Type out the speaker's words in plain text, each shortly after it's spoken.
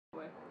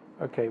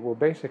Okay, well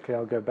basically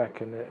I'll go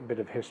back in a bit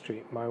of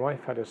history. My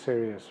wife had a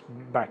serious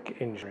back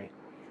injury,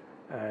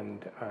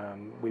 and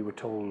we were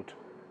told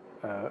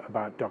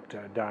about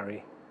Dr.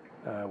 Awori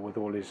with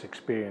all his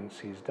experience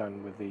he's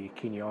done with the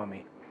Kenya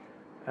Army.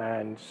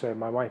 And so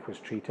my wife was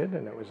treated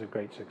and it was a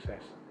great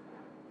success.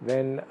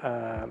 Then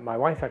my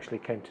wife actually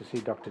came to see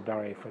Dr.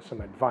 Awori for some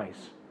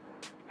advice,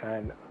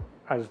 and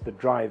as the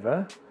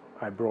driver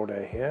I brought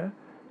her here,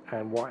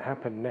 and what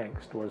happened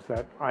next was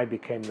that I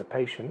became the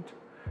patient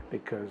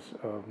because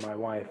of my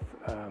wife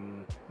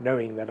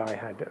knowing that I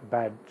had a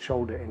bad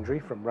shoulder injury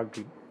from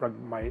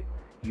my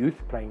youth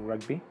playing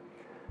rugby,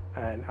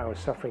 and I was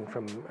suffering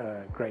from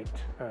great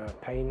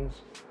pains.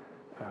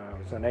 I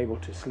was unable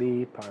to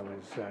sleep, I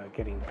was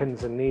getting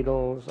pins and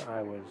needles,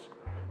 I was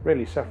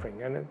really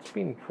suffering, and it's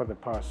been for the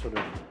past sort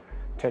of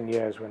 10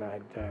 years when I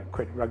had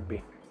quit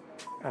rugby.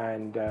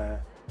 And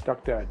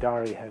Dr.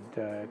 Awori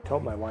had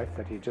told my wife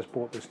that he just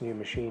bought this new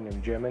machine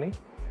in Germany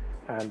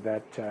and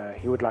that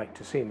he would like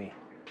to see me.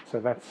 So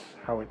that's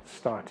how it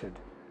started.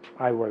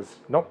 I was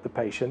not the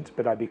patient,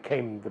 but I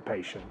became the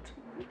patient.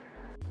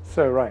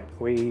 So right,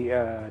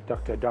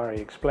 Dr. Awori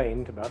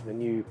explained about the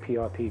new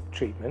PRP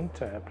treatment,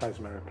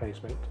 plasma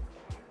replacement,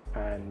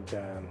 and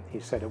he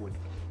said it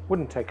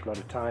wouldn't take a lot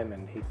of time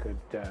and he could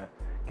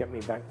get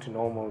me back to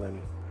normal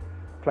and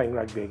playing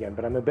rugby again.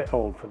 But I'm a bit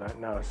old for that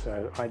now,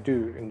 so I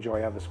do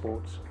enjoy other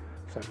sports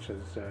such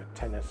as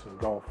tennis and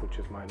golf, which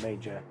is my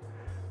major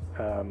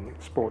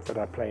sport that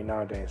I play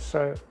nowadays.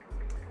 So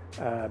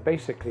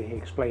basically he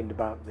explained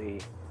about the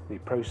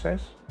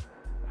process,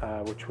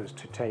 which was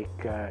to take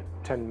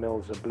 10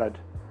 mils of blood,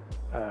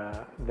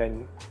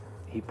 then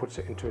he puts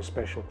it into a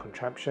special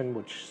contraption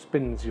which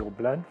spins your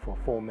blood for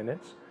 4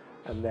 minutes,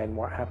 and then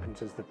what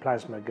happens is the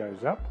plasma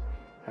goes up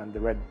and the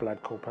red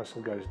blood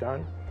corpuscle goes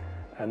down,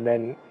 and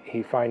then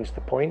he finds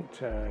the point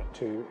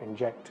to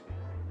inject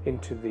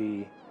into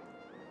the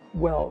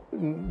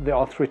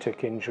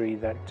arthritic injury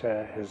that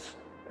has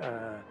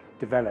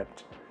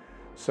developed.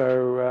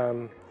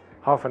 So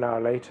half an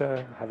hour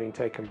later, having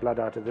taken blood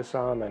out of this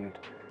arm and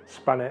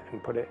spun it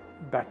and put it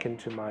back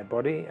into my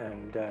body,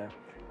 and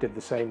did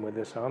the same with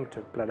this arm,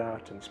 took blood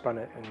out and spun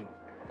it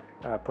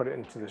and put it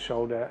into the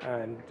shoulder,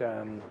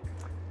 and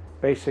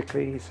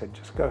basically he said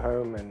just go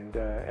home and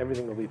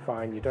everything will be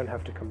fine, you don't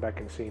have to come back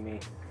and see me,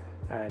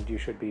 and you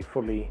should be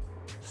fully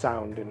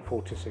sound in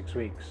 4 to 6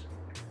 weeks.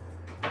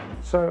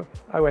 So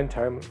I went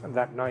home, and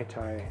that night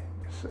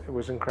it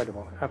was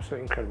incredible,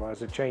 absolutely incredible. I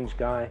was a changed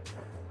guy.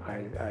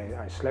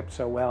 I slept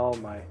so well,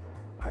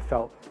 I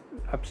felt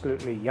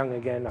absolutely young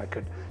again. I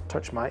could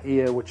touch my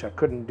ear, which I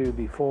couldn't do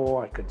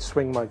before. I could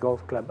swing my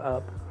golf club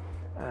up,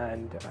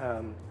 and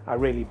I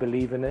really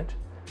believe in it.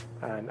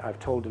 And I've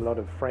told a lot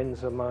of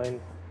friends of mine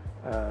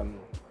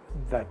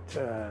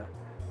that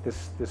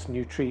this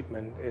new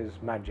treatment is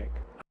magic.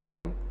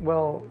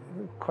 Well,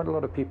 quite a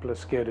lot of people are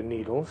scared of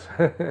needles,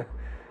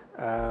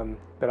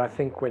 but I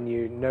think when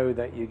you know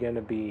that you're going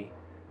to be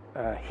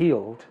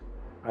healed,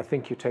 I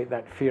think you take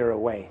that fear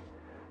away.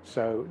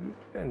 So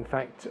in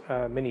fact,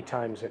 many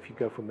times if you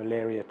go for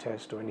malaria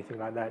test or anything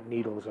like that,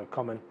 needles are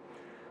common.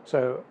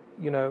 So,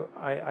 you know,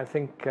 I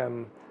think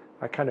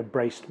I kind of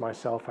braced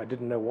myself. I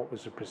didn't know what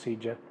was the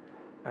procedure,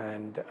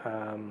 and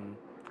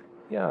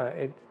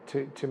yeah,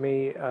 to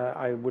me,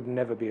 I would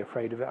never be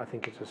afraid of it. I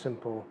think it's a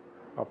simple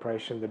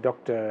operation. The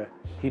doctor,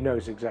 he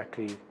knows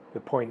exactly the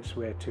points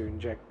where to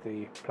inject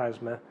the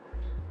plasma,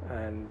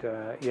 and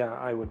yeah,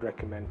 I would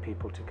recommend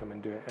people to come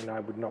and do it, and I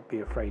would not be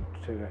afraid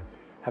to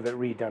have it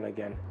redone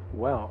again.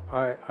 Well,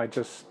 I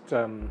just,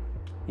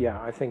 yeah,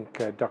 I think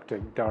Dr.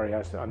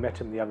 Awori, I met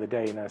him the other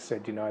day and I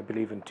said, you know, I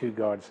believe in 2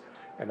 gods,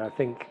 and I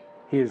think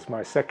he is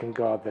my second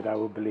god that I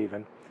will believe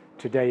in.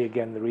 Today,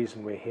 again, the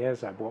reason we're here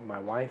is I brought my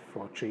wife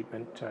for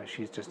treatment.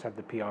 She's just had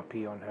the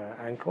PRP on her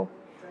ankle.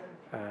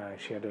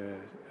 She had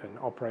an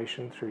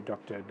operation through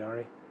Dr.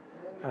 Awori.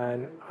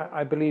 And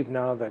I believe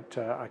now that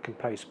I can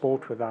play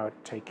sport without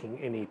taking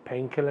any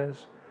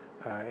painkillers.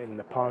 In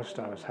the past,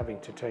 I was having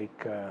to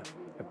take a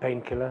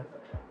painkiller,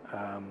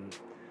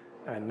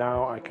 and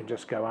now I can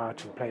just go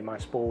out and play my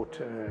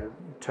sport,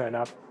 turn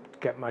up,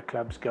 get my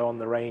clubs, go on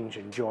the range,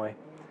 enjoy.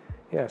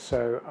 Yeah,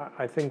 so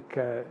I think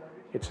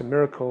it's a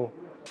miracle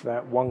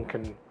that one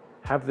can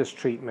have this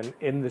treatment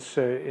in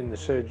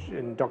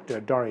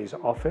Dr. Awori's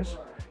office.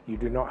 You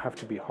do not have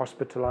to be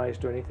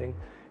hospitalized or anything.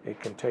 It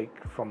can take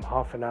from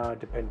half an hour,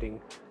 depending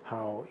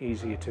how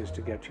easy it is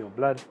to get your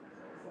blood.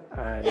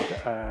 And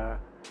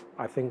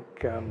I think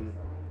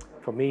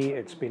for me,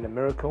 it's been a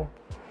miracle.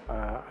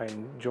 I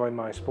enjoy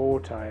my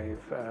sport.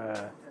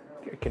 I've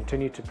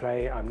continued to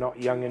play. I'm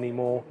not young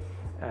anymore.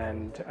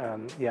 And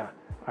yeah,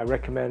 I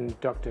recommend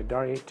Dr.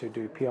 Awori to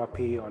do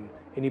PRP on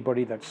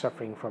anybody that's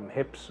suffering from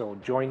hips or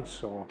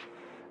joints or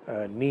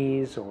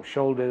knees or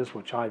shoulders,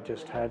 which I've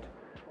just had.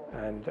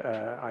 And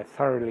I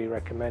thoroughly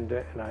recommend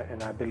it,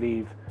 and I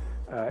believe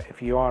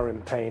if you are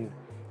in pain,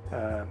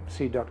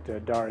 see Dr.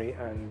 Awori,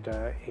 and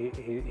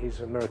he's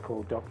a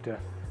miracle doctor,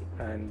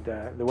 and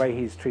the way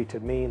he's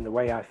treated me and the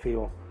way I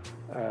feel,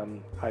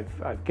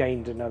 I've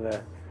gained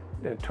another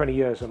 20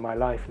 years of my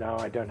life now,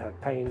 I don't have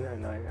pain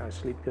and I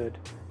sleep good.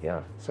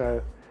 Yeah,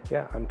 so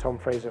yeah, I'm Tom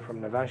Fraser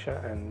from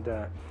Navasha, and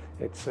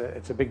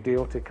it's a big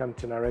deal to come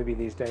to Nairobi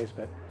these days,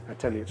 but I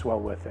tell you, it's well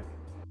worth it.